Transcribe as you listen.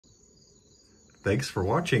Thanks for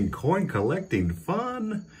watching Coin Collecting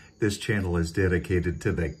Fun. This channel is dedicated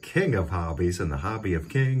to the king of hobbies and the hobby of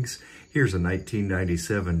kings. Here's a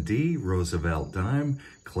 1997 D Roosevelt dime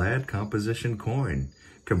clad composition coin,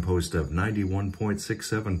 composed of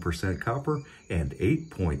 91.67% copper and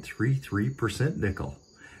 8.33% nickel.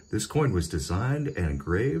 This coin was designed and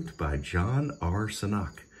engraved by John R.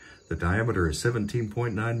 Sanok. The diameter is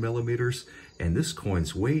 17.9 millimeters, and this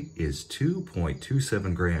coin's weight is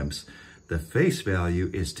 2.27 grams. The face value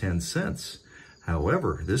is 10 cents.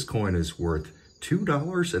 However, this coin is worth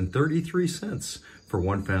 $2.33 for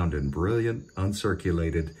one found in brilliant,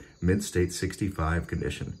 uncirculated, mint state 65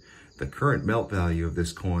 condition. The current melt value of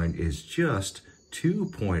this coin is just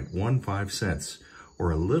 2.15 cents,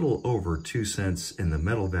 or a little over 2 cents in the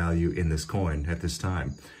metal value in this coin at this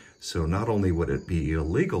time. So not only would it be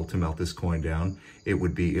illegal to melt this coin down, it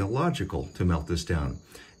would be illogical to melt this down,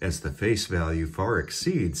 as the face value far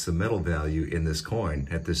exceeds the metal value in this coin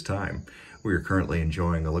at this time. We are currently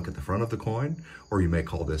enjoying a look at the front of the coin, or you may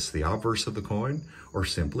call this the obverse of the coin, or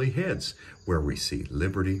simply heads, where we see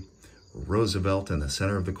Liberty, Roosevelt in the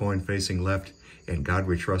center of the coin facing left, and God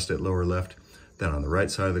We Trust at lower left. Then on the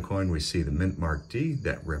right side of the coin, we see the mint mark D.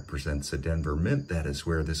 That represents the Denver Mint. That is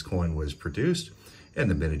where this coin was produced. And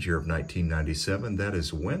the mintage year of 1997, that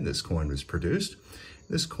is when this coin was produced.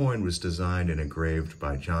 This coin was designed and engraved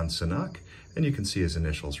by John Sanok, and you can see his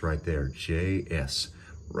initials right there, JS,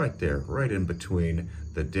 right there, right in between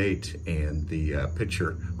the date and the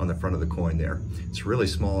picture on the front of the coin there. It's really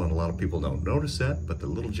small and a lot of people don't notice that, but the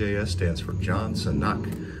little JS stands for John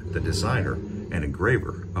Sanok, the designer and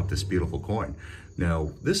engraver of this beautiful coin.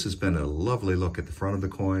 Now, this has been a lovely look at the front of the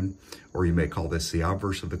coin, or you may call this the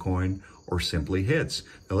obverse of the coin, or simply heads.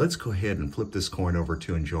 Now let's go ahead and flip this coin over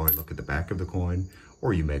to enjoy a look at the back of the coin,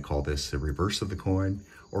 or you may call this the reverse of the coin,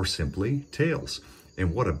 or simply tails.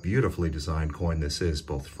 And what a beautifully designed coin this is,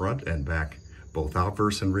 both front and back, both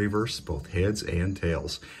obverse and reverse, both heads and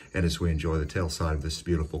tails. And as we enjoy the tail side of this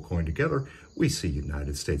beautiful coin together, we see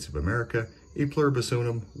United States of America, e pluribus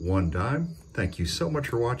unum, one dime. Thank you so much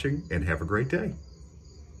for watching, and have a great day.